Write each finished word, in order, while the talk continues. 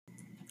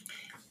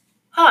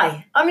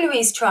Hi, I'm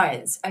Louise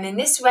Tryans, and in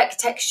this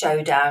RecTech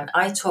Showdown,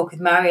 I talk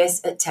with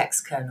Marius at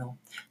TextKernel.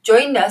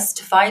 Join us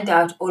to find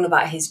out all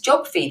about his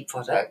job feed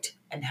product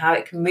and how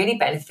it can really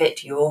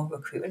benefit your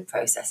recruitment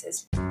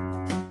processes.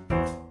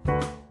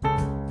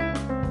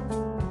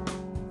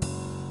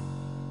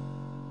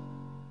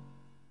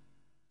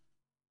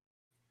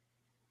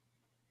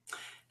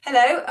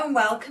 Hello and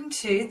welcome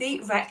to the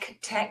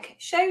RecTech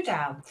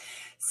Showdown.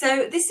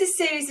 So this is a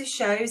series of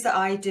shows that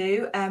I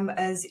do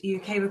as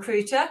UK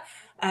recruiter,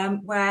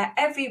 where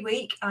every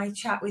week I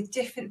chat with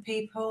different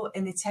people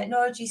in the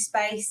technology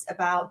space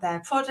about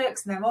their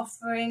products and their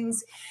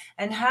offerings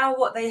and how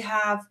what they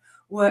have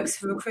works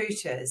for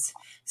recruiters.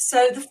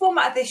 So the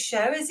format of this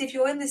show is if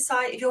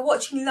you're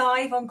watching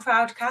live on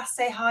Crowdcast,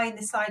 say hi in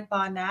the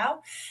sidebar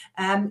now.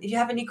 If you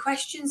have any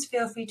questions,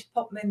 feel free to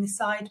pop them in the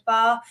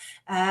sidebar.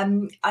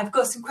 I've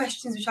got some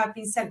questions which I've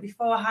been sent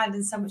beforehand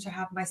and some which I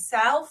have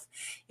myself.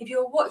 If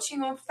you're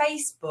watching on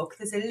Facebook,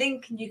 there's a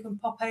link and you can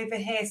pop over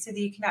here so that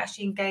you can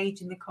actually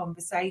engage in the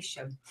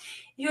conversation.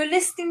 If you're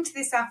listening to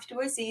this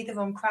afterwards, either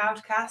on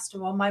Crowdcast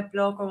or on my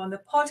blog or on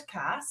the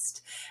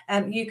podcast,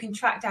 you can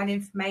track down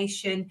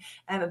information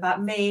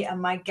about me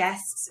and my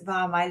guests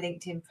via my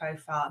LinkedIn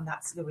profile, and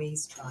that's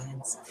Louise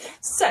Tryans.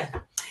 So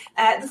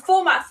the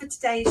format for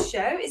today's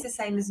show is the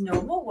same as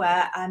normal,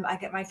 where I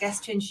get my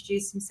guest to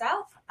introduce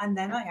himself and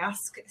then I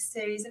ask a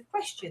series of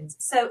questions.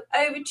 So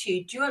over to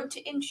you. Do you want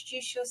to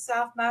introduce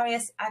yourself,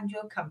 Marius, and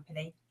your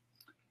company?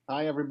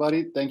 Hi,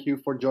 everybody. Thank you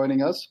for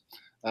joining us.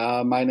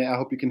 I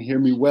hope you can hear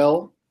me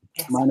well.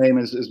 Yes. My name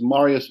is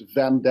Marius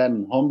van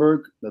den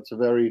Homburg. That's a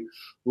very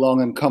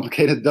long and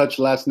complicated Dutch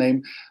last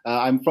name.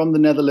 I'm from the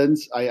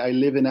Netherlands. I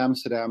live in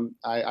Amsterdam.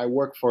 I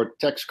work for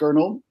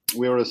TextKernel.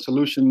 We're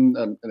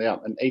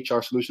an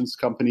HR solutions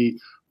company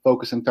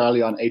focused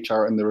entirely on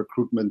HR and the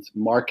recruitment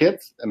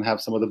market and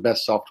have some of the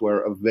best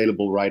software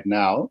available right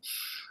now.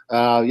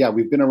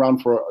 We've been around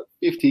for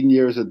 15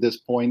 years at this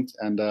point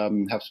and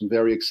have some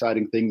very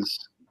exciting things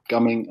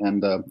coming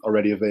and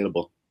already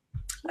available.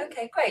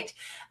 Okay, great.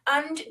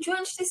 And do you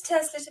want to just tell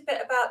us a little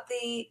bit about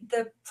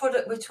the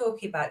product we're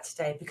talking about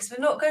today? Because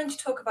we're not going to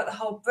talk about the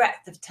whole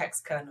breadth of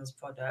TextKernel's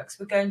products.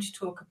 We're going to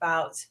talk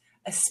about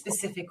a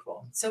specific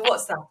one. So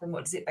what's that and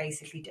what does it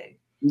basically do?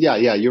 Yeah,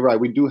 you're right.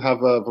 We do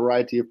have a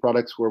variety of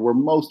products where we're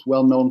most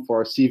well known for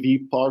our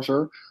CV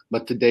parser,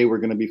 but today we're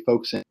going to be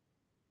focusing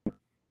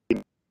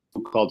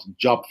on called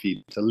Job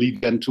Feed. It's a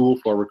lead gen tool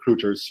for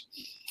recruiters,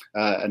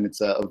 and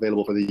it's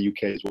available for the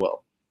UK as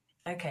well.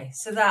 Okay,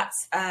 so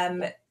that's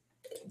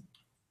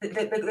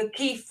the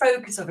key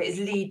focus of it is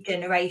lead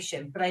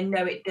generation, but I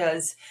know it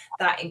does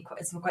that in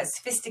some quite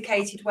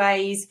sophisticated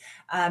ways,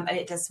 and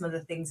it does some other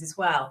things as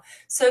well.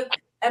 So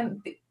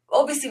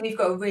obviously we've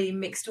got a really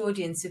mixed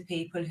audience of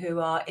people who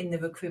are in the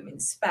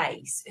recruitment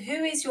space.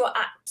 Who is your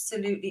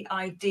absolutely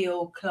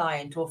ideal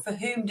client, or for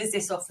whom does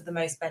this offer the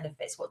most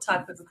benefits? What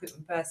type of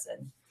recruitment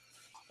person?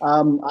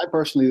 I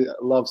personally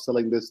love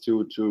selling this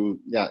to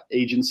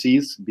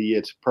agencies, be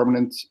it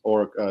permanent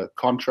or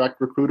contract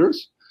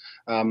recruiters.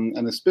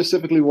 And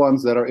specifically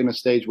ones that are in a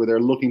stage where they're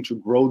looking to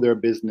grow their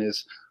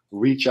business,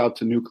 reach out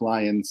to new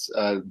clients,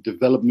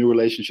 develop new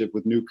relationship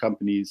with new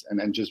companies,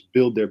 and just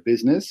build their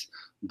business.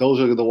 Those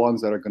are the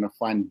ones that are going to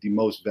find the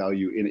most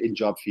value in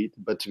Job Feed.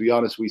 But to be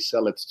honest, we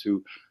sell it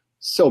to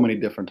so many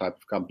different types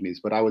of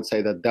companies. But I would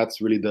say that that's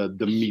really the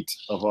meat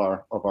of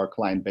our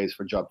client base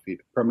for Job Feed,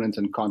 permanent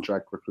and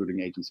contract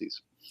recruiting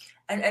agencies.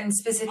 And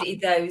specifically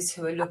those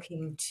who are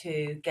looking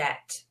to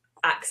get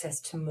access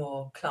to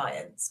more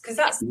clients, because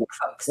that's the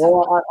crux.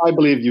 Well, I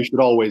believe you should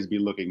always be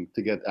looking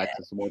to get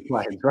access to more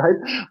clients, right?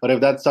 But if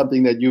that's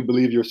something that you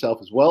believe yourself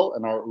as well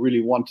and are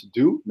really want to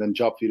do, then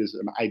Job Feed is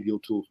an ideal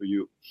tool for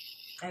you.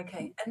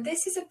 Okay, and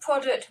this is a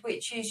product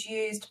which is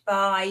used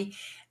by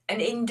an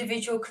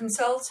individual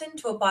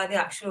consultant or by the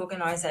actual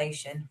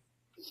organization?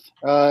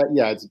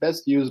 It's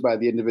best used by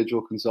the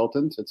individual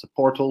consultant. It's a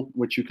portal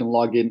which you can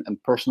log in and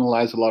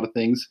personalize a lot of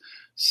things,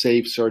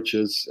 save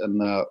searches,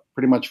 and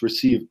pretty much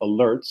receive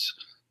alerts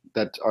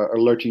that are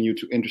alerting you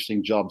to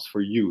interesting jobs for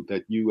you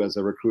that you as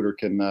a recruiter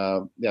can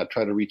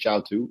try to reach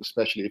out to,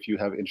 especially if you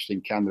have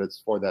interesting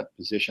candidates for that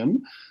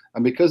position.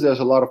 And because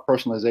there's a lot of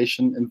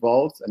personalization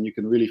involved and you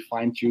can really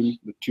fine-tune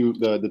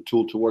the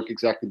tool to work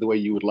exactly the way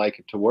you would like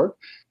it to work,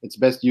 it's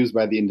best used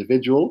by the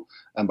individual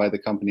and by the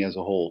company as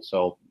a whole.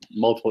 So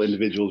multiple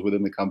individuals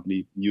within the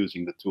company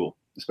using the tool,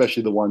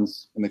 especially the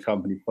ones in the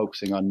company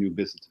focusing on new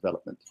business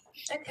development.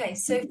 Okay,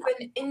 so for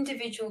an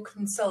individual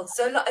consultant,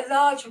 so a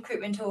large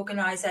recruitment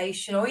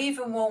organisation or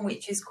even one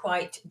which is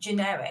quite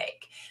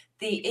generic,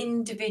 the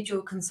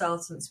individual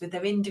consultants with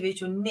their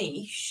individual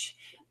niche,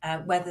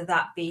 whether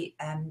that be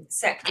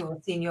sector or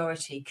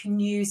seniority, can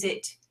use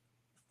it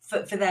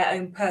for their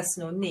own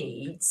personal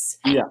needs.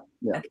 Yeah.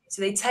 Okay,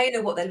 so they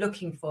tailor what they're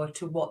looking for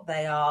to what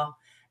they are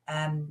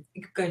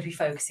going to be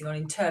focusing on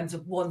in terms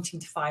of wanting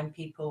to find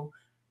people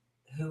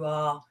who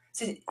are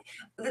So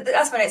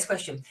that's my next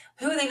question.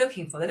 Who are they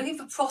looking for? They're looking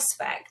for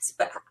prospects,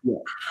 but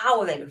how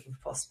are they looking for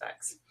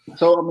prospects?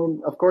 So, I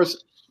mean, of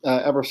course,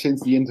 ever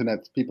since the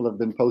internet, people have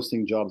been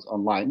posting jobs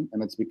online,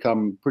 and it's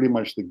become pretty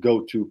much the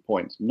go-to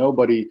point.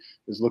 Nobody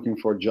is looking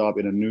for a job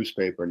in a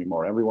newspaper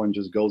anymore. Everyone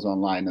just goes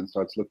online and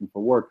starts looking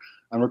for work.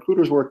 And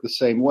recruiters work the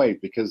same way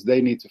because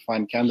they need to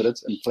find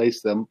candidates and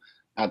place them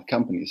at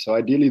companies. So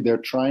ideally, they're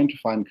trying to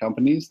find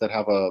companies that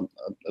have a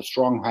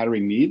strong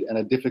hiring need and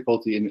a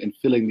difficulty in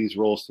filling these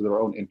roles to their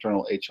own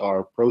internal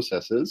HR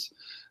processes.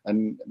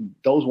 And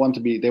they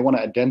want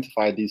to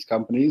identify these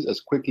companies as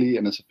quickly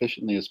and as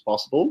efficiently as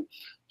possible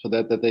so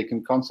that they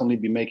can constantly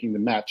be making the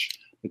match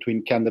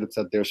between candidates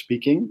that they're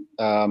speaking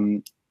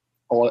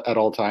at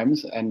all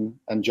times and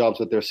jobs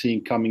that they're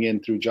seeing coming in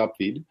through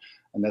JobFeed.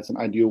 And that's an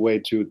ideal way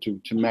to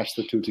match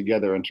the two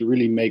together and to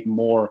really make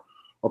more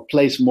or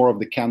place more of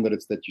the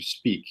candidates that you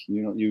speak.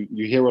 You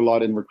hear a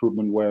lot in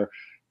recruitment where,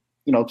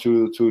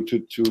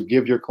 to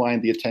give your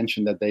client the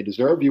attention that they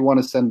deserve, you want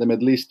to send them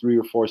at least 3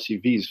 or 4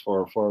 CVs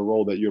for a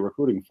role that you're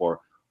recruiting for.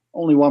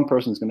 Only one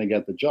person is going to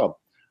get the job.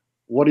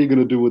 What are you going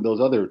to do with those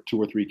other 2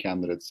 or 3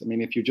 candidates? I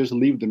mean, if you just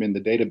leave them in the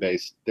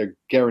database, they're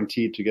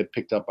guaranteed to get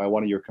picked up by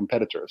one of your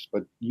competitors.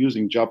 But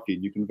using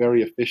JobFeed, you can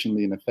very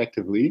efficiently and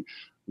effectively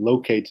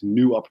locate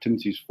new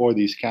opportunities for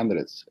these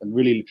candidates and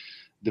really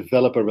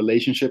develop a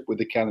relationship with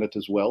the candidate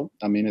as well.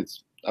 I mean,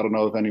 I don't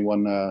know if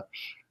anyone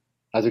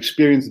has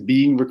experienced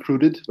being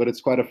recruited, but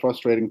it's quite a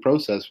frustrating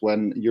process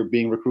when you're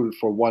being recruited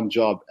for one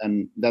job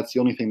and that's the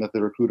only thing that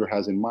the recruiter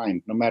has in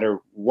mind. No matter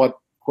what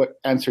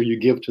answer you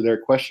give to their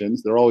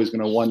questions, they're always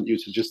going to want you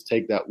to just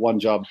take that one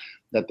job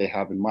that they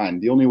have in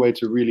mind. The only way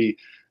to really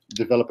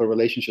develop a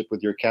relationship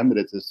with your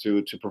candidates is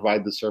to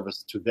provide the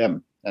service to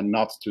them and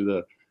not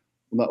to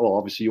well,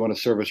 obviously you want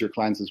to service your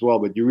clients as well,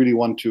 but you really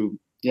want to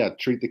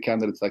treat the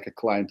candidates like a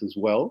client as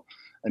well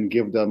and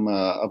give them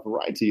a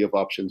variety of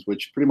options,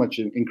 which pretty much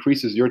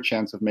increases your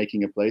chance of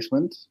making a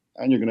placement,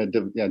 and you're going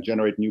to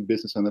generate new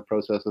business in the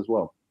process as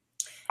well.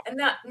 And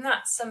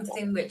that's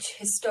something which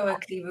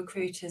historically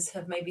recruiters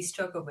have maybe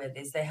struggled with,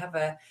 is they have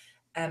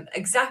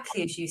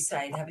exactly as you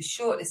say, they have a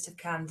short list of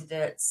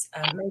candidates,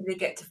 maybe they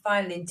get to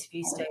final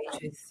interview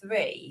stage with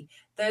 3.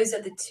 Those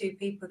are the 2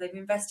 people, they've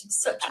invested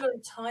such a lot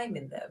of time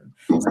in them.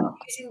 So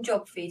using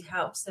JobFeed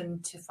helps them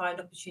to find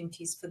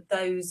opportunities for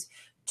those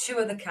 2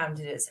 other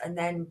candidates and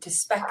then to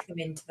spec them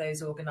into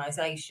those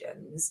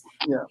organisations,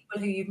 people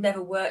who you've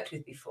never worked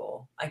with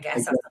before, I guess.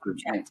 Exactly.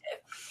 That's the objective.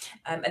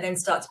 And then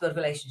start to build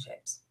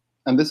relationships.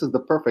 And this is the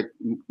perfect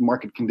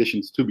market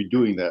conditions to be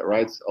doing that,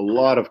 right? A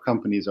lot of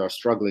companies are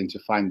struggling to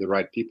find the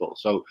right people.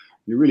 So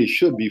you really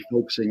should be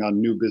focusing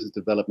on new business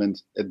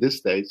development at this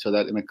stage so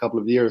that in a couple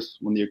of years,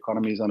 when the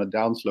economy is on a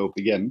downslope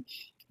again,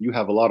 you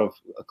have a lot of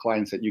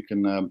clients that you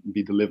can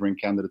be delivering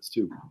candidates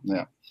to.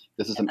 Yeah,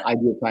 this is an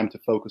ideal time to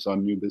focus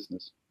on new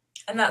business.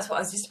 And that's what I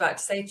was just about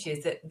to say to you,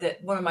 is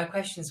that one of my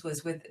questions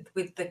was with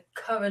the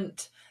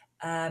current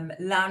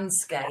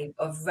landscape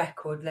of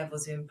record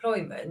levels of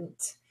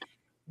employment,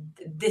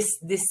 this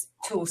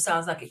tool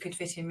sounds like it could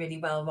fit in really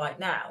well right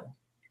now.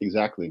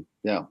 Exactly.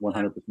 Yeah,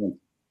 100%.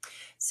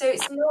 So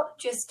it's not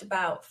just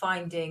about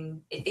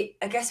finding it.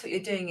 I guess what you're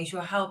doing is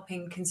you're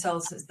helping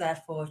consultants,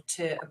 therefore,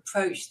 to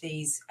approach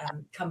these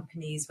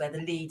companies where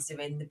the leads are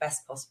in the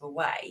best possible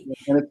way.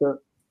 And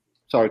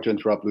sorry to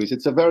interrupt, Louise.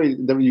 It's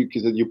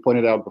because you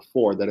pointed out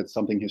before that it's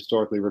something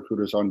historically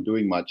recruiters aren't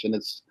doing much, and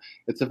it's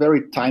a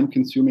very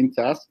time-consuming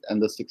task,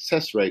 and the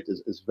success rate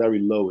is very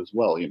low as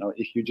well.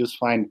 If you just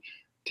find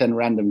 10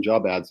 random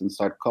job ads and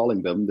start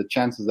calling them, the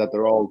chances that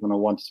they're all going to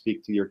want to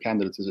speak to your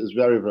candidates is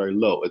very, very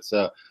low. It's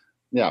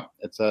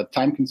a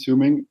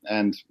time-consuming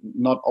and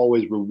not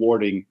always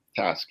rewarding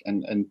task.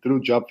 And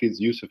through JobFeed's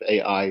use of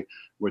AI,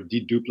 we're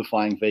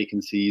deduplifying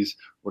vacancies.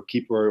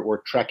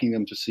 We're tracking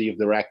them to see if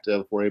they're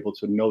active. We're able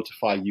to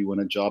notify you when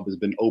a job has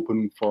been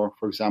open for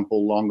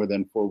example, longer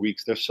than 4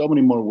 weeks. There's so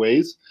many more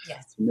ways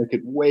to make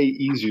it way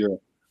easier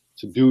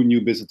to do new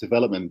business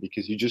development,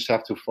 because you just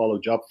have to follow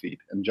JobFeed,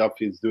 and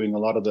JobFeed is doing a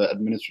lot of the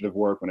administrative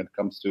work when it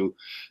comes to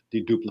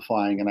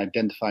deduplifying and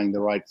identifying the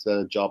right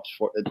jobs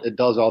for it. It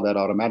does all that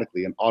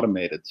automatically and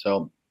automated.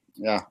 So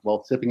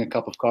while sipping a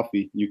cup of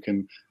coffee, you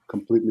can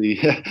completely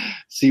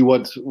see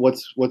what's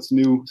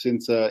new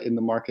since in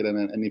the market,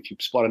 and if you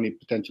spot any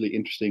potentially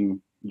interesting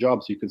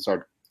jobs, you can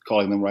start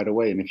calling them right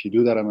away. And if you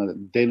do that on a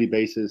daily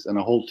basis, and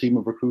a whole team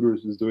of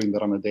recruiters is doing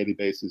that on a daily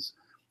basis,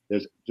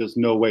 there's just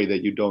no way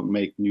that you don't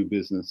make new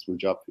business with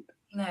JobFeed.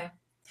 No.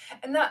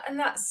 And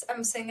that's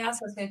something else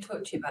I was going to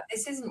talk to you about.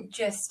 This isn't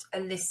just a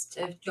list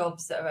of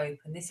jobs that are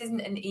open. This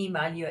isn't an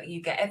email you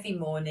get every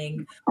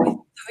morning with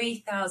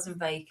 3,000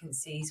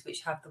 vacancies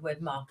which have the word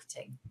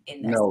marketing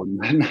in there.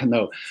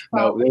 No.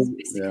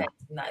 Sophisticated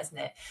than that, isn't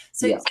it?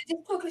 So just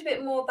talk a little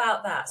bit more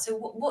about that. So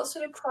what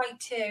sort of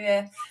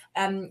criteria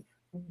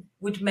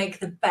would make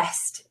the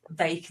best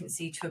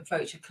vacancy to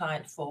approach a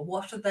client for?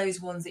 What are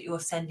those ones that you're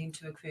sending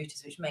to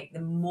recruiters which make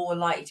them more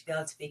likely to be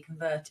able to be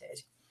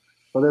converted?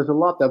 So there's a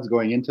lot that's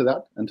going into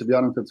that, and to be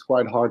honest, it's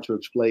quite hard to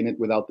explain it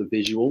without the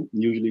visual.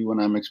 Usually, when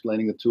I'm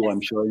explaining the tool,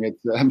 I'm showing it.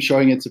 I'm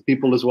showing it to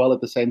people as well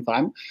at the same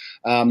time.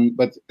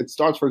 But it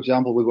starts, for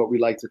example, with what we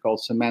like to call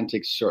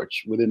semantic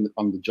search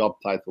on the job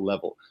title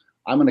level.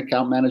 I'm an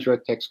account manager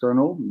at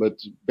Textkernel, but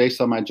based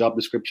on my job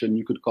description,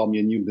 you could call me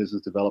a new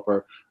business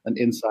developer, an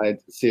inside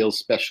sales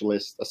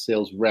specialist, a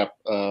sales rep.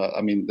 I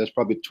mean, there's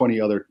probably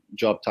 20 other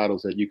job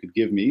titles that you could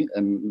give me,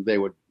 and they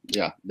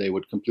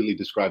would completely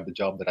describe the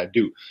job that I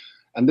do.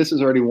 And this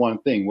is already one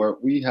thing where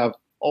we have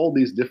all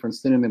these different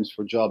synonyms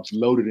for jobs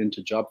loaded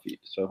into JobFeed.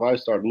 So if I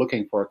start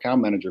looking for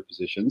account manager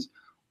positions,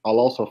 I'll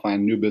also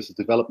find new business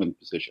development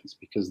positions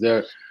because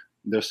they're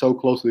so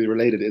closely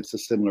related, it's a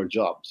similar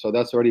job. So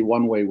that's already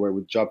one way where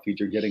with JobFeed,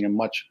 you're getting a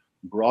much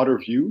broader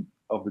view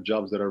of the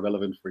jobs that are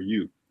relevant for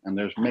you. And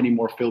there's many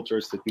more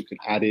filters that you can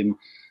add in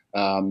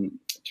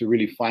to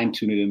really fine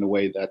tune it in a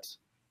way that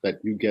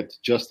you get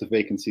just the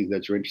vacancies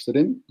that you're interested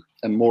in.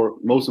 And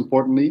most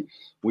importantly,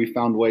 we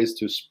found ways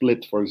to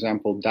split, for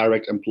example,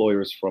 direct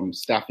employers from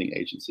staffing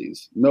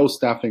agencies. No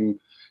staffing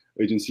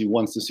agency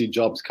wants to see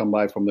jobs come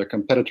by from their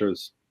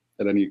competitors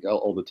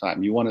all the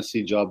time. You want to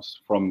see jobs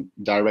from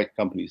direct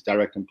companies,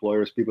 direct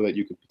employers, people that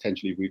you could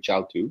potentially reach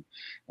out to.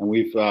 And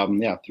we've,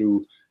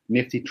 through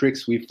nifty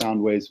tricks, we've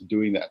found ways of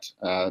doing that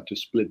to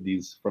split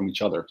these from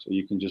each other. So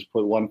you can just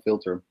put one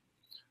filter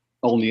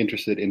only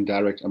interested in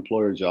direct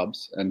employer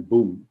jobs, and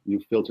boom,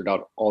 you've filtered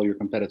out all your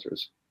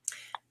competitors.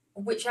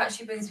 Which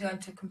actually brings me on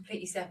to a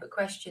completely separate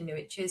question,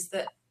 which is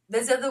that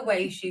there's other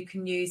ways you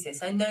can use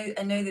this. I know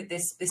that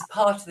this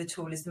part of the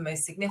tool is the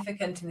most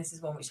significant, and this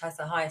is one which has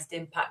the highest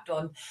impact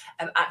on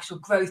actual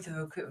growth of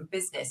a recruitment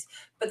business.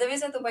 But there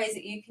is other ways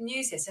that you can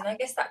use this, and I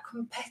guess that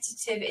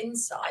competitive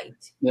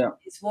insight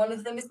is one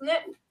of them, isn't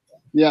it?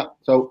 Yeah,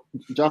 so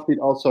JobFeed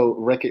also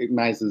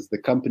recognizes the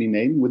company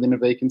name within a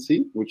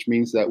vacancy, which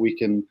means that we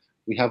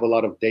have a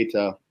lot of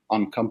data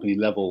on company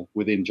level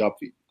within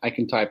JobFeed. I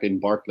can type in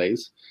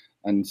Barclays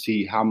and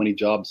see how many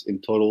jobs in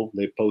total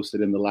they posted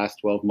in the last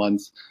 12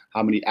 months,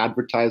 how many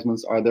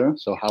advertisements are there,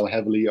 so how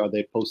heavily are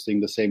they posting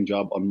the same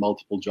job on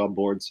multiple job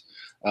boards.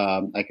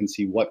 I can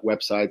see what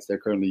websites they're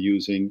currently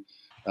using.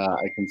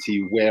 I can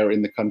see where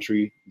in the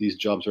country these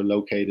jobs are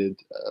located,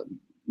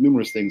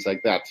 numerous things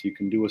like that. You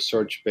can do a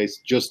search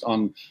based just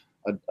on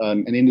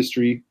an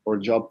industry or a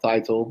job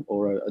title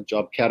or a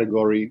job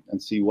category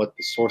and see what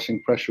the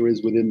sourcing pressure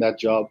is within that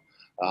job.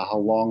 How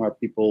long are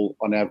people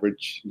on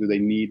average do they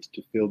need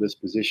to fill this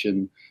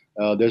position?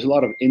 There's a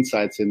lot of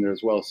insights in there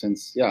as well,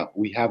 since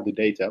we have the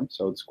data,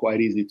 so it's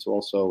quite easy to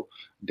also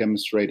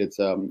demonstrate it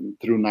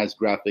through nice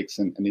graphics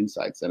and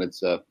insights, and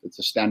it's a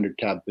standard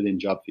tab within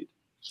JobFeed.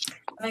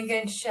 I'm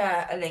going to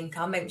share a link.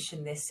 I'll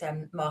mention this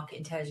market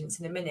intelligence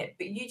in a minute,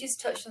 but you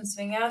just touched on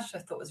something else I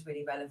thought was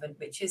really relevant,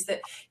 which is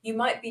that you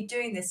might be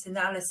doing this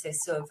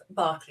analysis of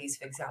Barclays,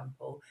 for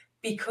example,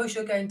 because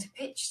you're going to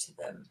pitch to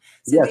them.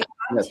 So the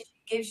advantage it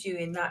gives you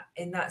in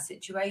that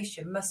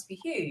situation must be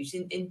huge.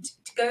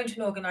 To go into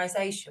an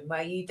organisation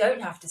where you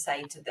don't have to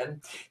say to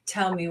them,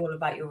 "Tell me all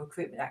about your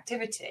recruitment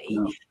activity."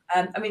 No.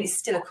 I mean, it's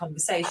still a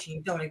conversation.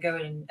 You don't want to go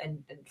in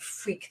and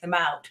freak them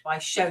out by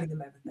showing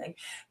them everything,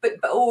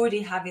 but already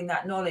having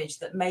that knowledge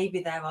that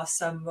maybe there are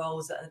some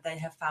roles that they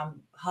have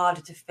found harder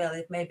to fill,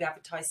 if maybe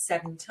advertised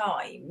 7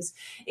 times,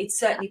 it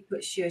certainly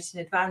puts you at an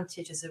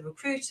advantage as a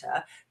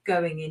recruiter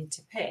going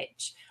into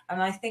pitch.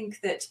 And I think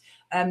that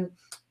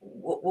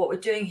what we're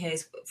doing here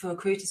is for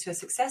recruiters who are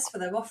successful,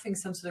 they're offering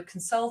some sort of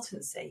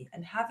consultancy,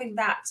 and having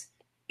that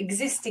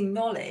existing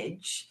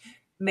knowledge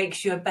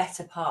makes you a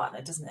better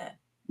partner, doesn't it?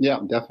 Yeah,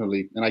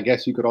 definitely. And I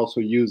guess you could also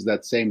use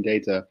that same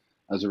data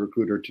as a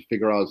recruiter to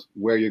figure out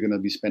where you're going to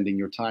be spending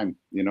your time.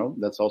 You know,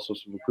 that's also,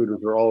 some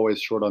recruiters are always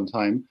short on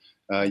time.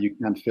 You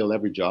can't fill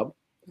every job.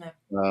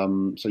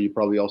 No. So you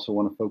probably also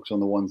want to focus on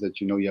the ones that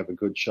you know you have a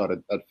good shot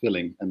at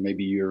filling, and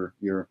maybe you're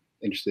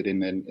interested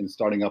in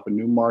starting up a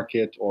new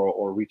market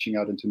or reaching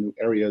out into new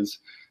areas.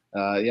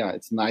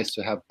 It's nice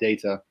to have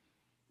data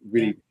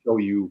really show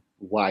you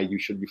why you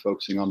should be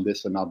focusing on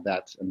this and not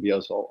that, and be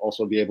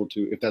also be able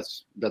to, if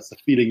that's the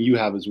feeling you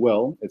have as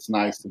well, it's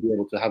nice to be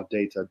able to have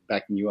data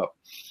backing you up.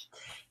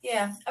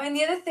 Yeah, I mean,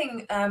 the other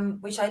thing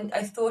which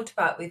I thought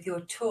about with your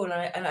tool,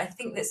 and I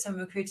think that some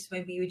recruiters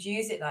maybe would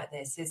use it like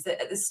this, is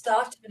that at the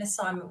start of an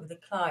assignment with a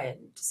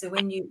client, so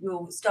when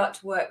you'll start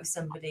to work with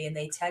somebody and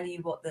they tell you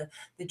what the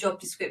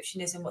job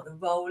description is and what the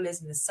role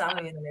is and the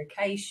salary and the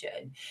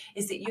location,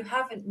 is that you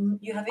have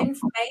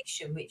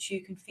information which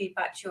you can feed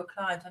back to your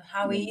client on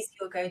how easy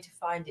you're going to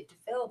find it to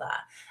fill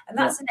that. And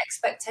that's an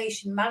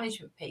expectation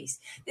management piece.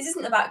 This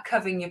isn't about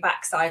covering your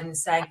backside and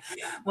saying,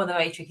 well, they're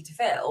very tricky to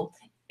fill.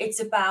 It's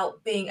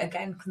about being,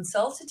 again,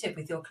 consultative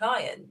with your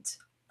client.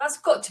 That's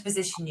got to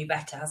position you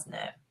better, hasn't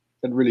it?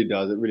 It really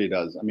does. It really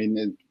does. I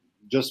mean,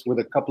 just with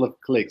a couple of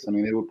clicks, I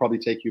mean, it will probably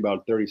take you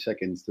about 30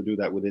 seconds to do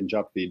that within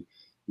JobFeed.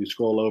 You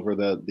scroll over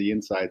the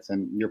insights,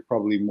 and you're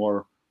probably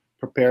more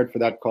prepared for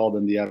that call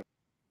than the other.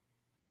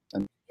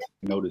 And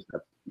notice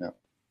that. Yeah.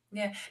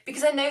 Yeah,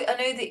 because I know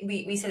that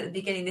we said at the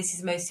beginning this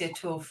is mostly a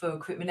tool for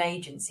recruitment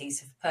agencies,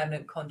 for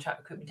permanent contract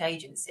recruitment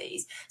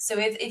agencies. So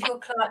if your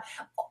client,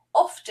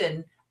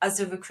 often as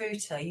a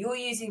recruiter, you're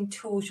using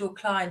tools your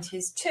client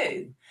is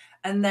too,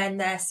 and then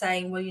they're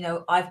saying,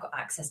 well, I've got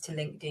access to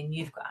LinkedIn,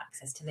 you've got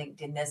access to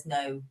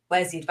LinkedIn.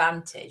 Where's the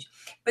advantage?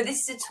 But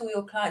this is a tool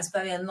your client's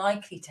very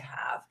unlikely to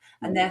have,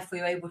 and therefore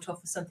you're able to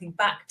offer something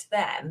back to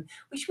them,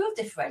 which will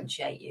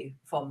differentiate you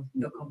from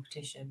your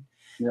competition.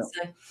 Yeah.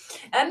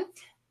 So,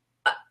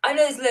 I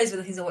know there's loads of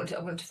other things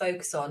I want to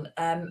focus on,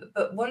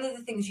 but one of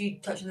the things you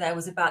touched on there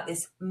was about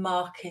this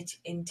market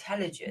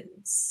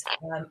intelligence,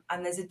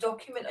 and there's a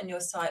document on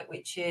your site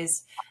which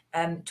is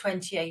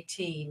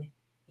 2018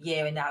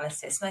 year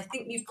analysis, and I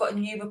think you've got a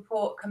new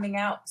report coming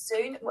out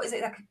soon. What is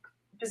it like?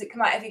 Does it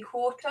come out every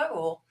quarter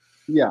or?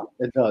 Yeah,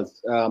 it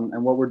does.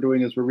 And what we're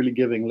doing is we're really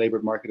giving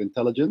labor market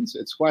intelligence.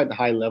 It's quite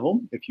high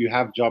level. If you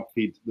have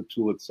JobFeed, the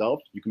tool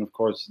itself, you can of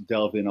course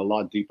delve in a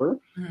lot deeper.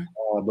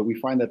 But we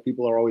find that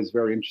people are always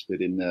very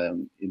interested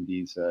in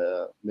these.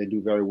 They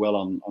do very well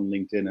on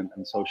LinkedIn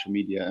and social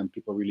media, and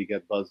people really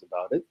get buzzed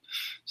about it.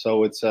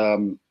 So it's a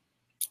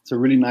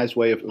really nice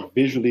way of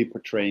visually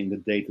portraying the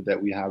data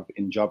that we have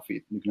in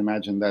JobFeed. You can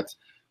imagine that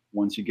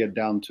once you get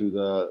down to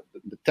the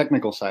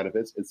technical side of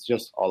it, it's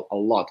just a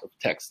lot of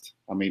text.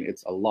 I mean,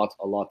 it's a lot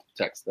of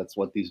text. That's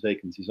what these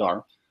vacancies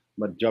are.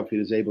 But JobFeed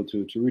is able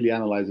to really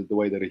analyze it the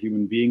way that a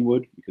human being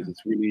would, because it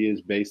really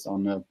is based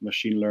on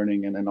machine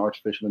learning and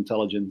artificial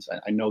intelligence.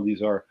 I know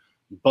these are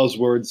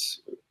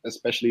buzzwords,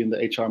 especially in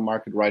the HR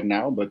market right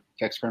now, but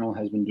Textkernel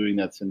has been doing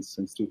that since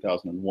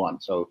 2001.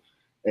 So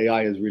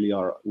AI is really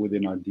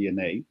within our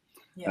DNA.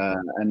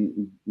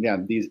 Yeah.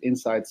 These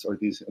insights or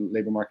these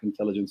labor market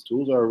intelligence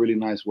tools are a really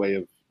nice way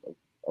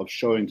of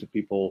showing to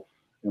people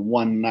in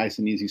one nice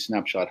and easy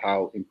snapshot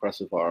how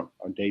impressive our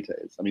data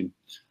is. I mean,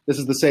 this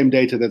is the same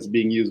data that's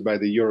being used by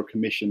the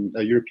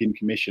European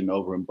Commission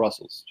over in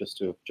Brussels, just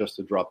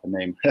to drop a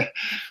name.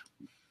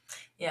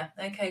 Yeah,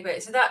 okay,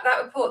 great. So that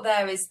report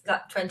there is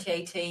that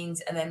 2018's,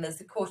 and then there's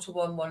the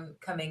Q1 one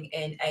coming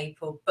in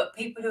April. But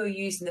people who are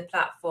using the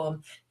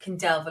platform can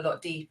delve a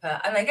lot deeper,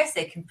 and I guess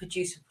they can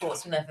produce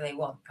reports whenever they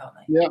want, can't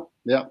they?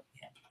 Yeah.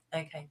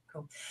 Okay,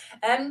 cool.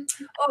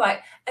 All right,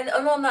 and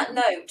on that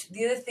note,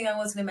 the other thing I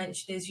was going to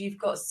mention is you've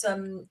got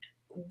some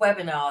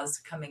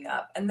webinars coming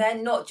up, and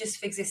they're not just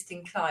for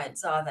existing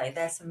clients, are they?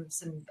 There's some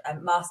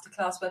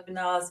masterclass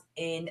webinars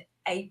in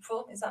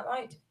April. Is that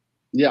right?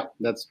 Yeah,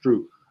 that's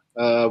true.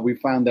 We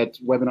found that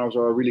webinars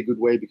are a really good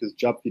way because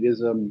JobFeed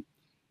is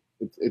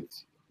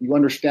you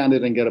understand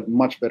it and get a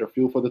much better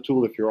feel for the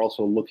tool if you're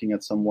also looking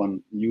at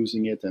someone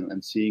using it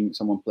and seeing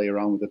someone play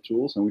around with the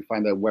tools. And we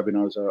find that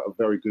webinars are a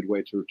very good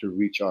way to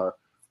reach our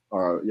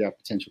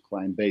potential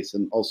client base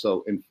and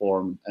also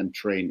inform and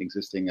train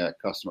existing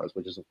customers,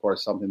 which is of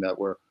course something that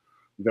we're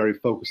very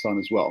focused on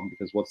as well,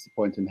 because what's the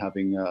point in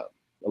having a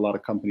lot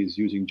of companies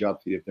using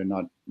JobFeed if they're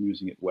not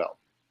using it well?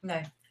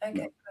 No.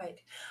 Okay, great.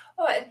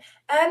 All right.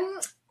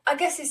 I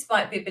guess this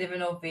might be a bit of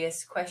an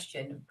obvious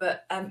question,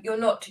 but you're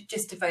not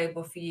just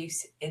available for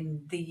use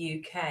in the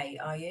UK,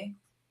 are you?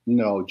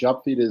 No,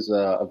 JobFeed is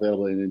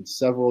available in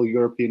several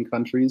European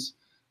countries,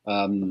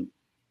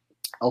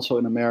 also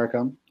in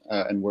America,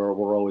 and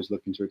we're always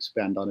looking to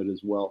expand on it as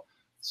well.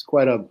 It's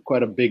quite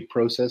a big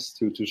process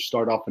to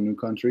start off a new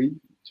country,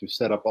 to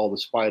set up all the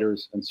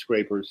spiders and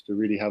scrapers to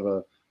really have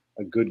a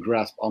good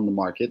grasp on the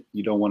market.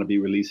 You don't want to be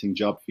releasing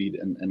JobFeed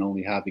and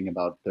only having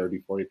about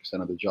 30-40%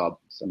 of the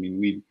jobs. I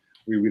mean,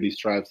 we really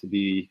strive to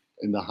be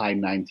in the high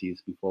 90s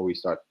before we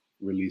start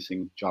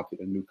releasing JobFeed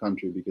in a new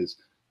country, because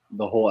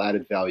the whole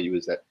added value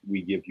is that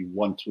we give you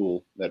one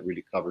tool that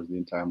really covers the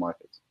entire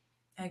market.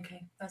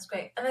 Okay, that's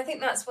great. And I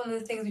think that's one of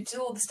the things, which is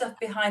all the stuff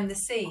behind the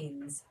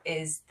scenes,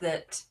 is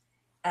that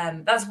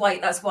that's why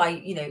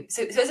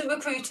so as a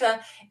recruiter,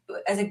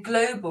 as a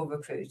global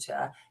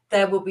recruiter,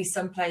 there will be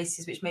some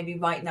places which maybe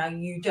right now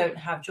you don't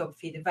have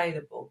JobFeed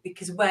available,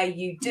 because where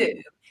you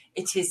do,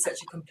 it is such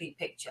a complete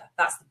picture.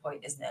 That's the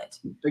point, isn't it?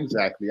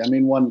 Exactly. I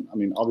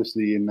mean,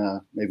 obviously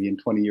maybe in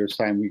 20 years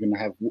time, we're going to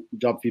have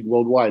JobFeed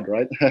worldwide,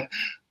 right?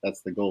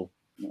 That's the goal.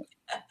 Yeah.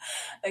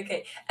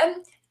 Okay.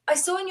 I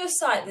saw on your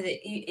site that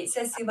it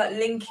says something about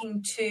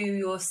linking to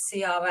your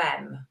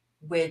CRM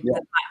with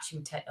the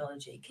matching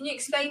technology. Can you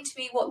explain to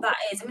me what that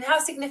is? I mean, how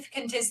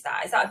significant is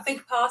that? Is that a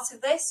big part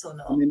of this or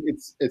not? I mean,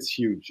 it's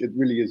huge. It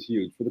really is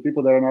huge. For the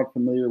people that are not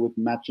familiar with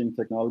matching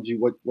technology,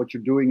 what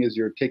you're doing is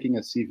you're taking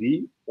a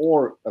CV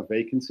or a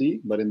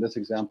vacancy, but in this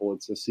example,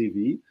 it's a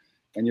CV,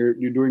 and you're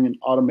doing an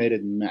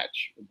automated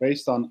match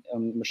based on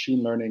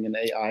machine learning and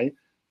AI.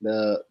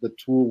 The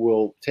tool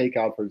will take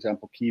out, for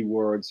example,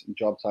 keywords,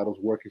 job titles,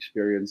 work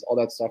experience, all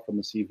that stuff from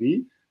the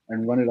CV,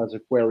 and run it as a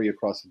query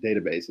across the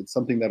database. It's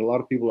something that a lot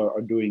of people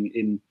are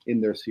doing in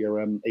their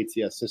CRM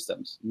ATS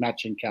systems,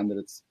 matching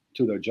candidates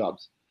to their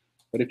jobs.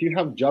 But if you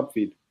have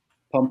JobFeed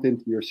pumped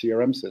into your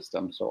CRM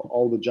system, so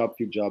all the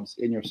JobFeed jobs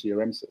in your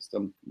CRM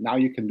system, now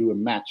you can do a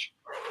match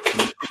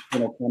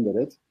in a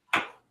candidate,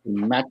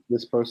 match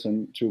this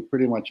person to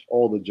pretty much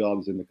all the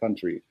jobs in the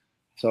country.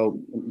 So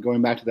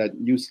going back to that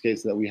use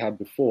case that we had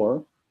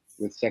before,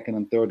 with second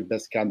and third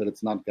best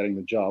candidates not getting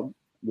the job.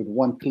 With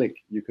one click,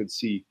 you could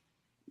see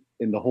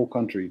in the whole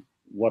country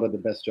what are the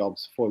best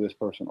jobs for this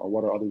person, or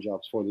what are other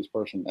jobs for this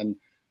person. And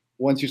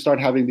once you start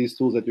having these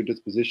tools at your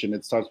disposition,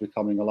 it starts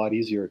becoming a lot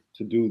easier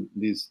to do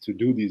these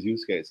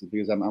use cases,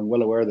 because I'm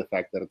well aware of the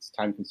fact that it's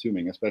time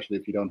consuming, especially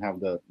if you don't have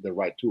the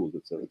right tools.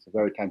 It's a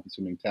very time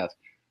consuming task,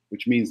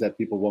 which means that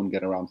people won't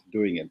get around to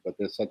doing it. But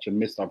there's such a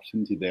missed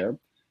opportunity there,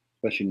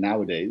 especially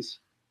nowadays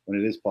when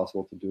it is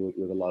possible to do it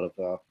with a lot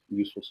of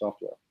useful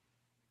software.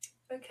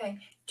 Okay.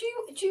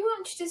 Do you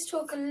want to just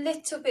talk a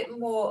little bit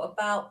more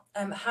about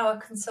how a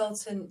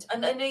consultant,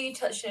 and I know you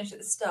touched on it at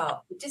the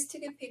start, but just to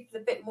give people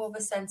a bit more of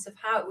a sense of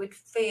how it would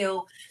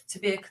feel to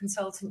be a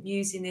consultant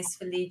using this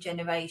for lead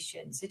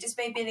generation. So just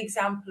maybe an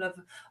example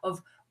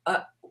of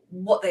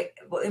what they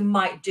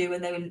might do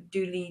when they would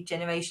do lead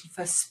generation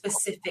for a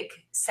specific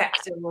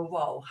sector or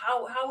role.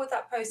 How would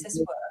that process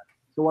work?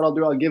 So what I'll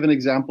do, I'll give an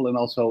example and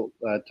also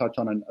touch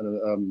on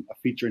a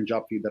feature in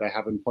JobFeed that I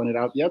haven't pointed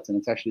out yet, and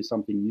it's actually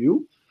something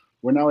new.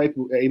 We're now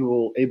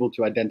able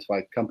to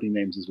identify company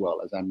names as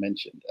well, as I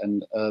mentioned,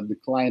 and the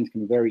client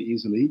can very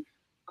easily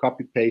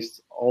copy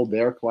paste all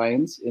their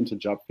clients into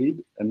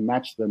JobFeed and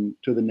match them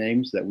to the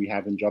names that we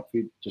have in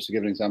JobFeed. Just to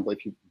give an example,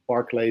 if you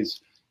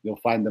Barclays, you'll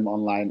find them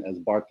online as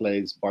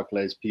Barclays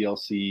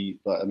PLC.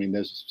 But I mean,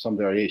 there's some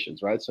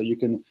variations, right? So you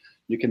can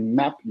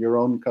map your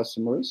own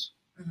customers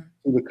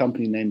to the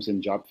company names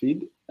in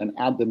JobFeed and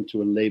add them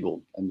to a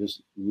label, and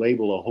just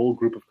label a whole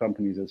group of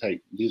companies as,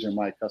 hey, these are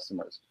my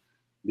customers.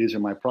 These are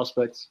my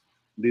prospects.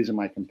 These are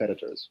my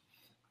competitors.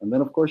 And then,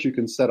 of course, you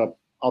can set up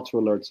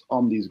auto alerts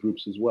on these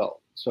groups as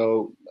well.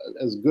 So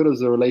as good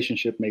as the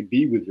relationship may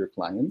be with your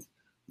client,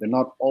 they're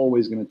not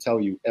always going to tell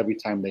you every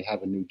time they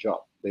have a new job.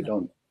 They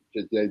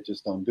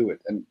just don't do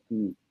it. And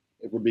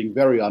if we're being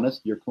very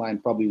honest, your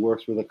client probably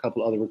works with a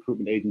couple other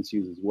recruitment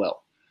agencies as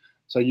well.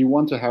 So you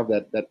want to have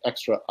that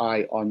extra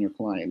eye on your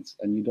clients,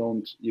 and you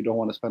don't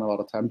want to spend a lot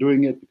of time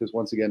doing it, because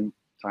once again,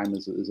 time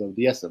is of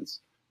the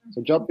essence.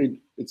 So JobFeed,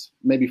 it's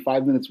maybe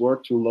 5 minutes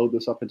work to load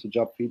this up into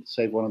JobFeed,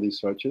 save one of these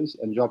searches,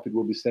 and JobFeed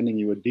will be sending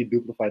you a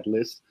deduplified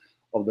list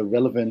of the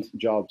relevant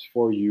jobs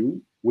for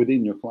you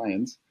within your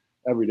clients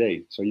every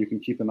day. So you can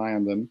keep an eye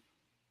on them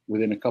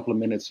within a couple of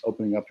minutes,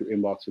 opening up your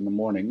inbox in the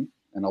morning.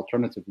 And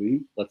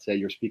alternatively, let's say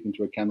you're speaking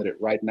to a candidate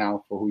right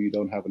now for who you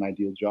don't have an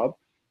ideal job.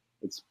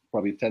 It's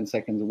probably 10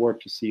 seconds of work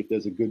to see if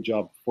there's a good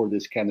job for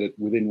this candidate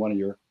within one of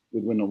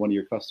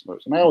your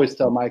customers. And I always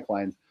tell my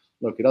clients,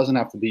 look, it doesn't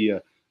have to be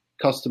a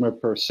customer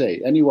per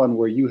se. Anyone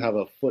where you have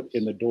a foot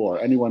in the door,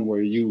 anyone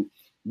where you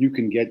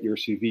can get your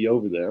CV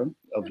over there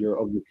of your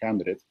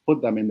candidates,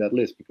 put them in that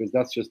list, because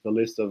that's just the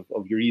list of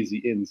your easy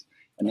ins.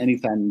 And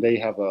anytime they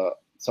have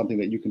something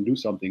that you can do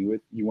something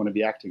with, you want to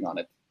be acting on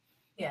it.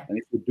 Yeah. And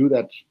if you do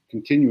that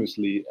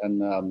continuously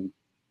and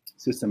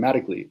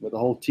systematically with a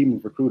whole team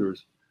of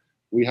recruiters,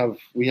 we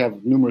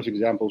have numerous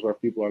examples where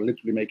people are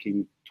literally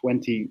making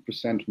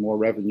 20% more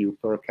revenue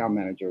per account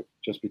manager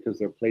just because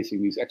they're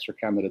placing these extra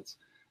candidates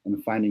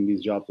and finding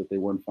these jobs that they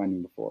weren't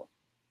finding before.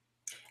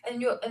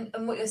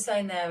 And what you're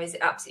saying there is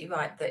absolutely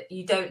right, that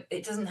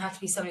it doesn't have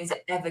to be somebody who's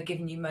ever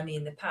given you money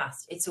in the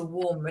past. It's a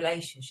warm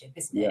relationship,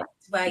 isn't it? Yeah.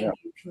 It's where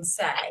you can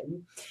say,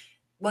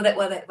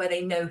 where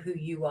they know who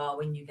you are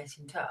when you get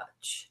in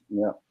touch.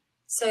 Yeah.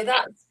 So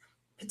that's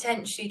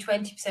potentially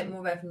 20%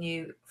 more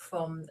revenue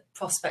from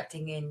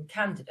prospecting in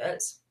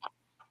candidates.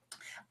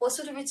 What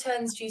sort of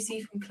returns do you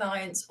see from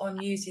clients on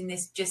using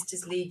this just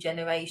as lead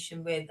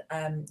generation with,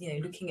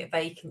 looking at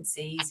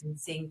vacancies and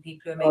seeing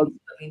people who are maybe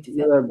struggling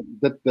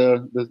to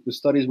fill? The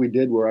studies we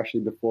did were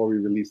actually before we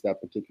released that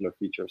particular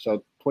feature.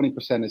 So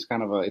 20% is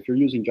kind of if you're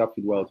using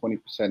JobFeed well, 20%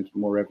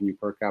 more revenue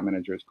per account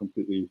manager is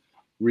completely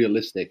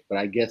realistic. But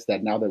I guess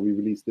that now that we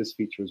released this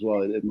feature as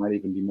well, it might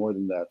even be more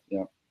than that.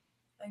 Yeah.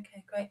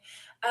 Okay, great.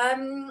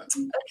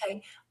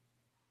 Okay.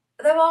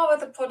 There are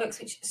other products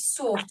which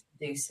sort of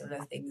do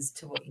similar things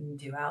to what you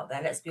do out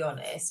there, let's be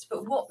honest.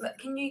 But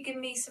can you give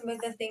me some of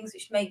the things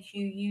which make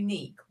you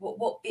unique?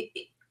 What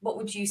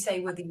would you say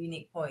were the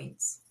unique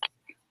points?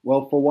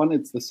 Well, for one,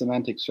 it's the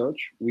semantic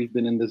search. We've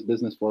been in this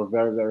business for a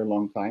very, very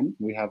long time.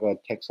 We have a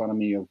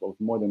taxonomy of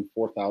more than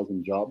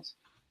 4,000 jobs.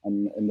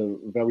 And in the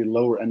very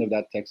lower end of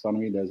that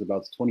taxonomy, there's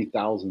about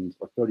 20,000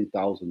 or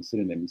 30,000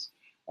 synonyms,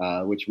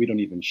 which we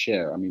don't even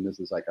share. I mean, this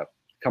is like a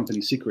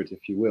company secret,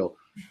 if you will.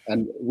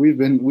 And we've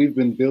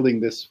been building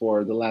this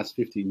for the last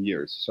 15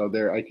 years. So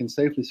I can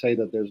safely say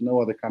that there's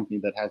no other company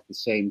that has the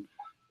same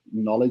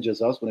knowledge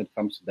as us when it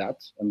comes to that.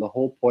 And the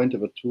whole point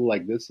of a tool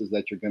like this is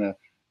that you're going to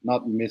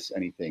not miss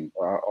anything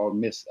or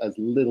miss as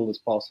little as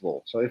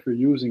possible. So if you're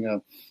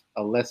using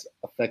a less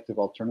effective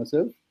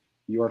alternative,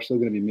 you are still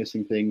going to be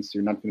missing things.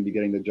 You're not going to be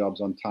getting the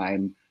jobs on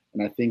time.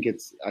 And I think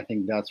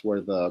that's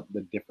where the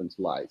difference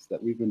lies,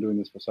 that we've been doing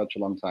this for such a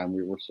long time.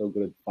 We were so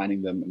good at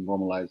finding them and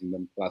normalizing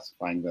them,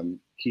 classifying them,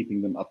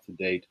 keeping them up to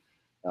date,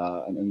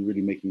 and really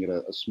making it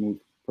a smooth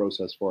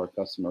process for our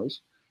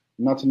customers.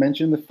 Not to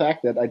mention the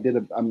fact that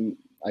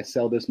I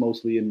sell this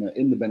mostly in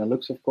the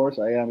Benelux, of course.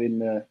 I am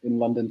in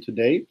London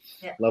today,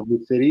 yeah.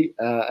 Lovely city.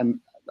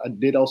 And I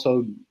did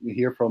also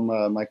hear from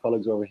my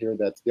colleagues over here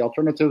that the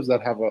alternatives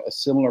that have a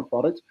similar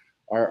product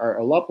are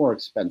a lot more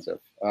expensive.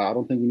 I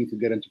don't think we need to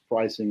get into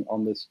pricing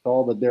on this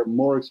call, but they're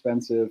more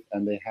expensive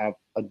and they have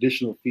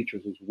additional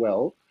features as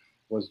well.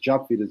 Whereas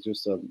JobFeed is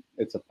just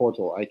it's a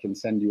portal. I can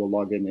send you a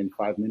login in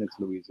 5 minutes,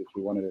 Louise, if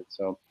you wanted it.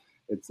 So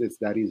it's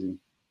that easy.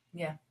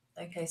 Yeah.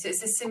 Okay. So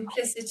it's the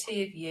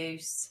simplicity of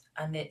use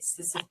and it's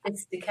the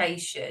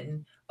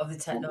sophistication of the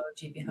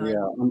technology behind it.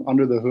 Yeah.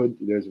 Under the hood,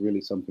 there's really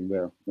something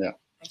there. Yeah.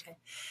 Okay.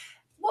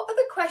 What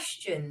other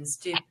questions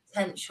do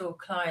potential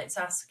clients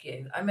ask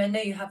you? I mean, I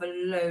know you have a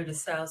load of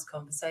sales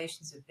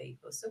conversations with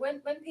people. So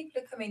when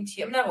people are coming to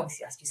you, I mean, I've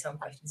obviously asked you some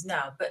questions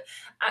now, but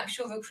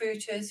actual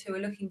recruiters who are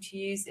looking to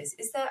use this,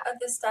 is there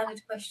other standard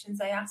questions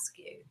they ask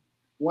you?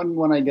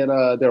 One I get,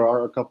 there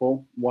are a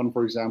couple. One,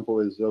 for example,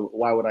 is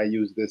why would I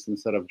use this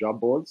instead of job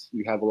boards?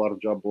 You have a lot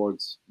of job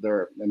boards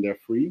there and they're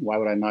free. Why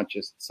would I not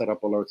just set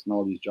up alerts on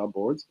all these job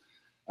boards?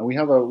 And we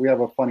have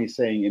a funny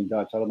saying in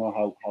Dutch. I don't know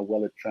how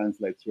well it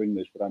translates to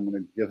English, but I'm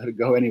going to give it a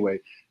go anyway.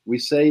 We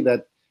say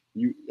that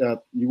you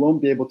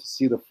won't be able to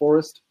see the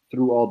forest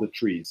through all the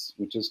trees,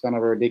 which is kind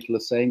of a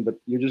ridiculous saying, but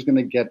you're just going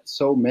to get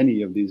so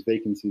many of these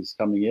vacancies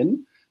coming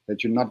in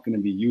that you're not going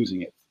to be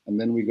using it. And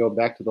then we go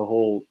back to the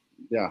whole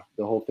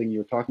thing you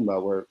were talking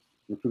about, where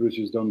recruiters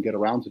just don't get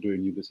around to doing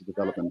new business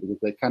development because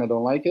they kind of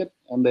don't like it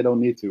and they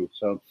don't need to.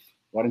 So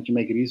why don't you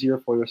make it easier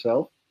for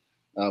yourself?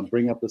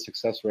 Bring up the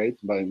success rate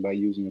by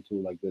using a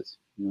tool like this.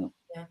 Yeah.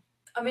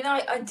 I mean,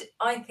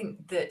 I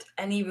think that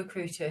any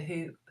recruiter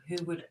who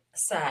would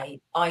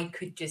say I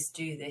could just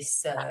do this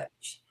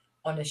search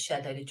on a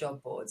shed load of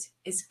job boards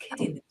is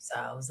kidding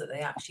themselves that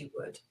they actually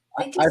would.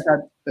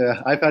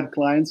 I've had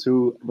clients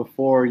who,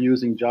 before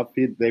using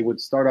JobFeed, they would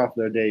start off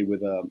their day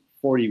with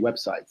 40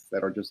 websites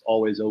that are just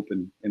always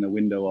open in a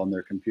window on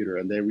their computer,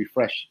 and they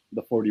refresh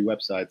the 40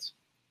 websites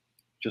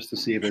just to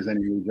see if there's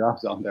any new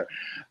jobs on there.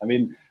 I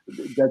mean,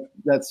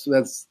 that's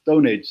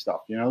Stone Age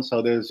stuff, you know.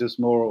 So there's just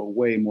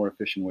way more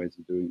efficient ways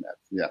of doing that.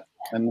 Yeah,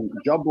 and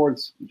job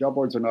boards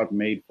are not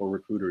made for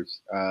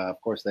recruiters. Of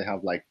course, they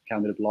have like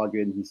candidate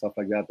logins and stuff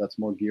like that. That's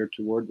more geared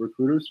toward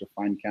recruiters to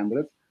find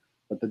candidates.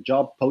 But the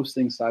job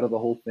posting side of the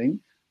whole thing,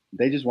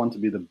 they just want to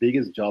be the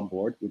biggest job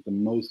board with the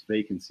most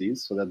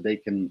vacancies, so that they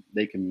can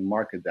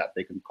market that.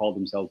 They can call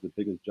themselves the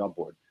biggest job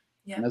board.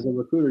 Yeah. And as a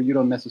recruiter, you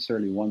don't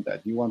necessarily want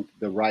that. You want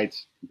the right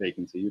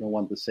vacancy. You don't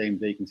want the same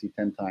vacancy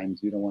 10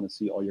 times. You don't want to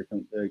see all your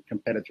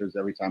competitors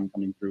every time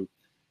coming through.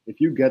 If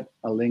you get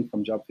a link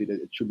from JobFeed,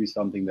 it should be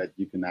something that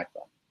you can act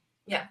on.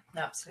 Yeah,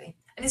 absolutely.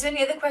 And is there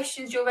any other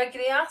questions you're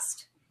regularly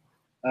asked?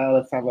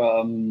 Let's have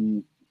a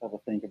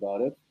think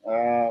about it.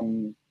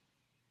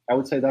 I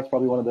would say that's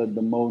probably one of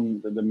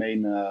the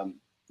main. And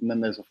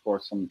then there's of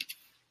course some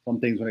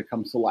things when it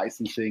comes to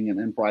licensing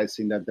and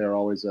pricing that they're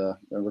always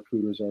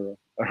recruiters are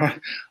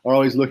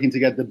always looking to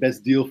get the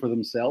best deal for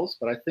themselves.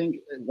 But I think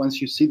once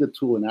you see the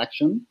tool in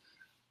action,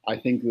 I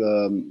think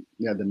the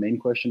main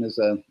question is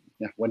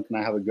when can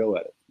I have a go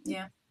at it?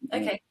 Yeah.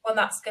 Okay. Well,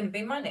 that's going to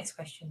be my next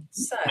question.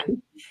 So,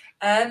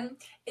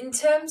 in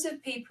terms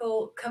of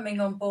people coming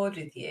on board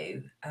with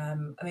you, I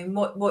mean,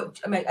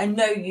 I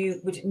know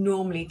you would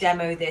normally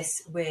demo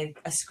this with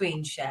a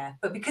screen share,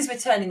 but because we're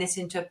turning this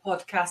into a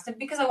podcast and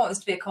because I want this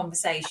to be a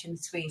conversation, the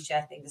screen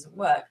share thing doesn't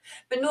work.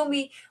 But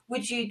normally,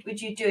 would you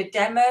do a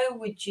demo?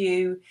 Would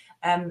you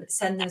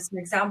send them some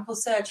example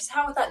searches?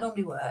 How would that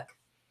normally work?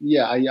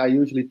 Yeah, I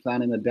usually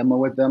plan in a demo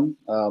with them.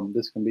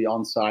 This can be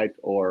on site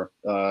or,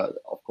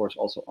 of course,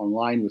 also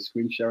online with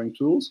screen sharing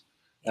tools.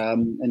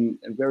 And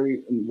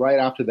right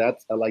after that,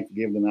 I like to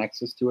give them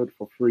access to it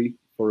for free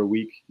for a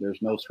week.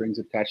 There's no strings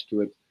attached to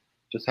it.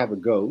 Just have a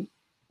go.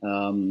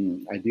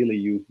 Ideally,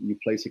 you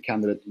place a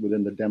candidate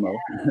within the demo.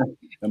 Have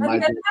you ever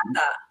had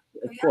that?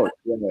 Of course,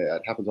 yeah,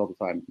 it happens all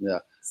the time. Yeah.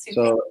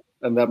 Super.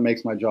 And that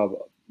makes my job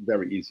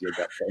very easy at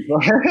that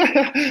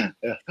point.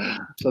 Yeah.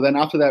 So then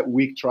after that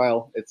week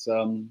trial, it's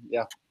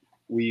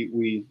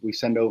we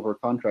send over a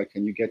contract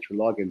and you get your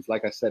logins.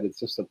 Like I said, it's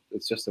just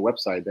a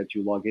website that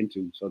you log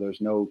into. So there's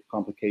no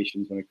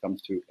complications when it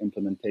comes to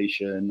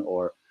implementation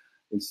or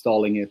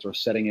installing it or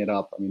setting it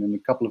up. I mean, in a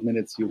couple of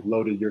minutes, you've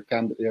loaded your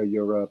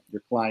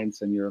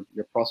clients and your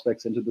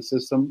prospects into the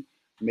system,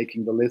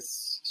 making the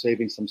lists,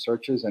 saving some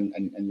searches, and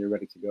you're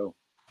ready to go.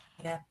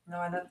 Yeah, no,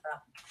 I love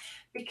that.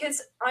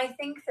 Because I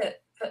think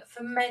that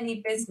for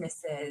many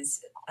businesses,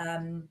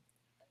 so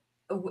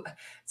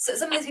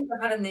some of the people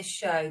I've had on this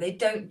show, they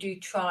don't do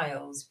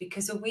trials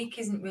because a week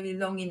isn't really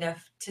long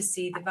enough to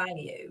see the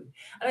value.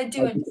 And I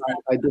do understand.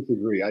 I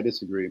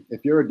disagree.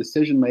 If you're a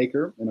decision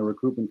maker in a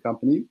recruitment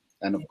company,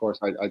 and of course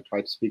I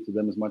try to speak to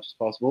them as much as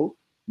possible,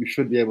 you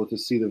should be able to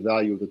see the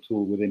value of the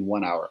tool within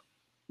 1 hour.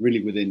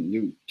 Really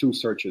within 2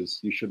 searches,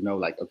 you should know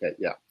like, okay,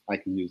 yeah, I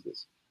can use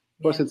this.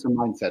 Of course, it's a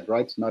mindset,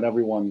 right? Not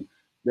everyone.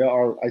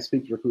 I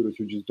speak to recruiters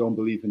who just don't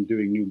believe in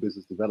doing new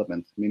business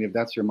development. I mean, if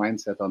that's your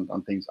mindset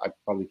on things, I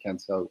probably can't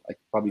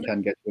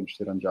get you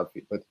interested on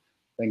JobFeed. But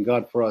thank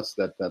God for us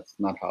that that's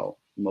not how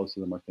most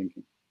of them are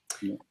thinking.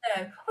 Yeah.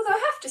 No, although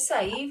I have have to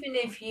say, even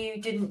if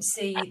you didn't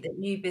see that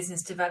new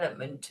business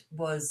development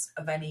was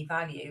of any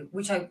value,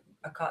 which I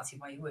can't see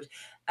why you would,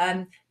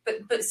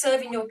 but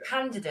serving your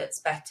candidates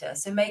better,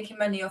 so making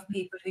money off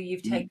people who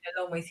you've taken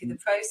a long way through the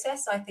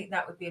process, I think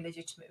that would be a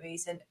legitimate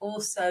reason.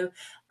 Also,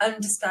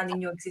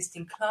 understanding your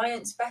existing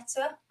clients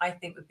better, I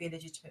think would be a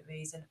legitimate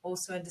reason.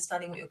 Also,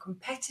 understanding what your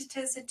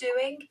competitors are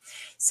doing.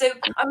 So,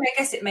 I mean, I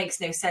guess it makes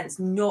no sense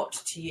not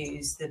to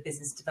use the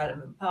business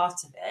development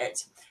part of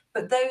it.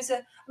 But those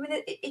are, I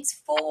mean, it's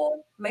 4,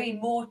 maybe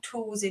more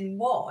tools in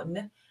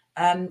one,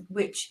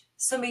 which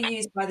some are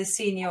used by the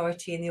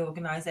seniority in the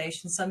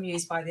organisation, some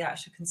used by the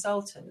actual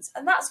consultants.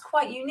 And that's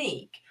quite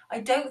unique. I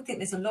don't think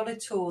there's a lot of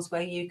tools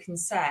where you can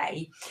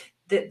say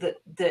that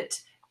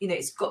you know,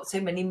 it's got so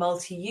many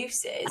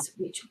multi-uses,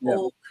 which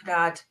all could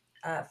add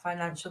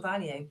financial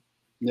value.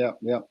 Yeah.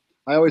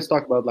 I always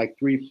talk about like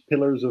 3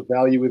 pillars of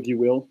value, if you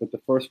will, but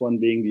the first one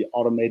being the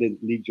automated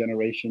lead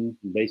generation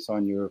based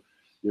on you're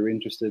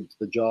interested,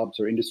 the jobs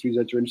or industries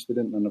that you're interested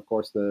in, and of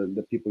course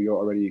the people you're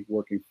already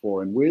working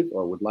for and with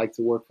or would like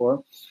to work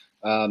for.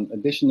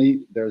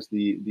 Additionally, there's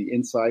the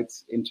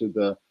insights into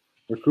the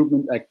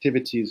recruitment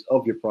activities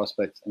of your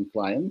prospects and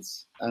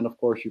clients, and of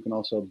course you can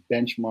also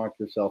benchmark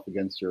yourself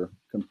against your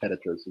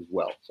competitors as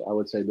well. So I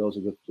would say those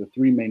are the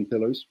 3 main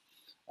pillars,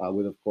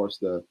 with of course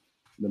the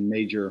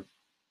major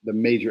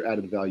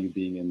added value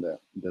being in the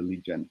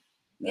lead gen.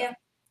 Yeah.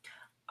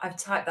 I've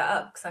typed that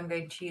up because I'm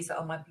going to use it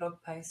on my blog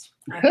post.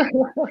 I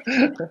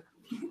like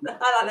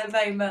that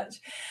very much.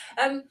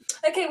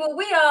 Okay, well,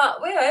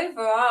 we're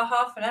over our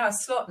half an hour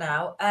slot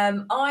now.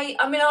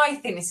 I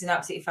think this is an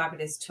absolutely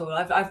fabulous tool.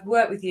 I've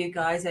worked with you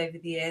guys over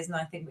the years, and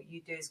I think what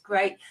you do is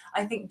great.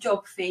 I think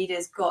JobFeed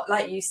has got,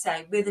 like you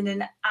say, within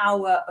an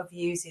hour of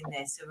using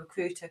this, a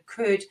recruiter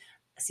could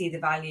see the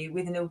value.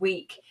 Within a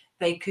week,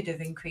 they could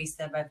have increased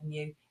their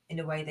revenue in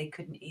a way they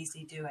couldn't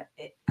easily do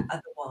it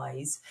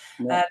otherwise.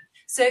 Yeah.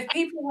 So if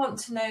people want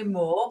to know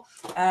more,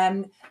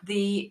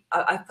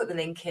 I've put the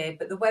link here,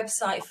 but the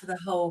website for the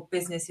whole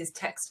business is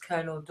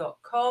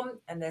textkernel.com,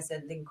 and there's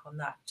a link on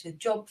that to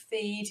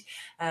JobFeed.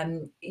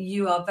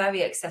 You are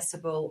very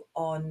accessible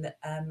on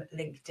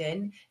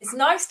LinkedIn. It's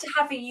nice to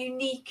have a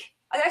unique,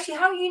 actually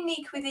how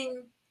unique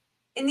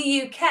in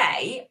the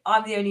UK,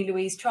 I'm the only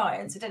Louise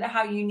Tryons. I don't know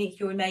how unique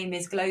your name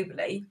is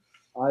globally.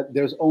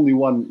 There's only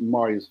one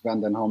Marius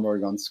van den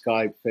Hamburg on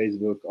Skype,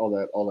 Facebook, all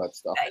that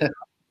stuff. Okay.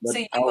 So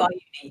you are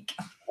unique.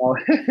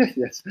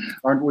 Yes,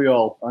 aren't we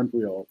all? I'll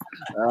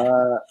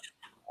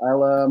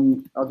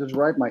just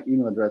write my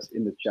email address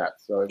in the chat.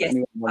 So if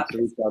anyone wants to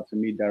reach out to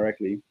me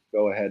directly,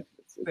 go ahead.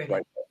 It's right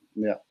there.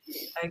 Yeah.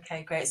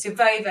 Okay, great. So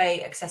very,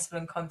 very accessible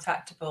and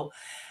contactable.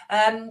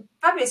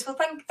 Fabulous. Well,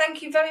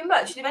 thank you very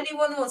much. And if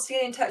anyone wants to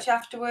get in touch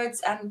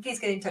afterwards, please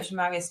get in touch with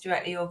Marius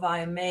directly or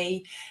via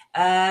me,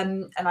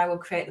 and I will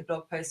create the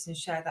blog post and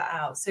share that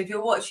out. So if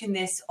you're watching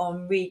this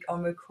on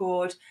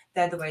record,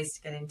 they're the ways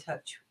to get in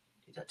touch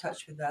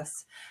with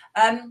us.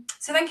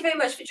 So thank you very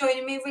much for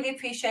joining me. Really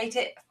appreciate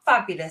it.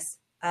 Fabulous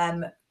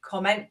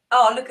comment.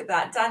 Oh, look at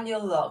that,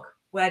 Daniel Locke.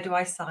 Where do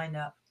I sign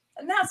up?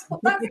 And that's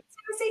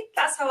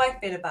how I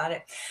feel about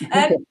it.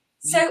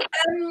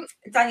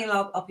 Daniel,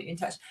 I'll put you in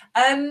touch.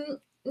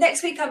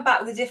 Next week, I'm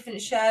back with a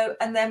different show,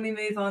 and then we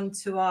move on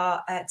to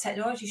our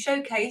technology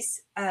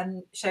showcase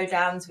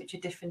showdowns, which are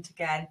different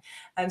again.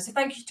 So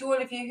thank you to all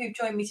of you who've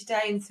joined me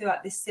today and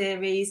throughout this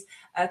series.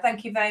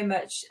 Thank you very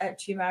much to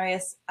you,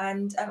 Marius,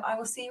 and I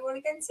will see you all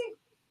again soon.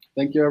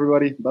 Thank you,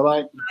 everybody.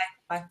 Bye-bye.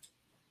 Bye.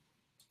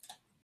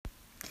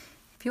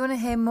 If you want to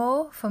hear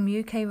more from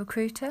UK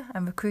Recruiter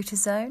and Recruiter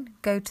Zone,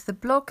 go to the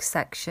blog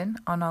section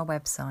on our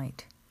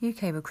website,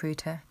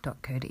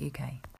 ukrecruiter.co.uk.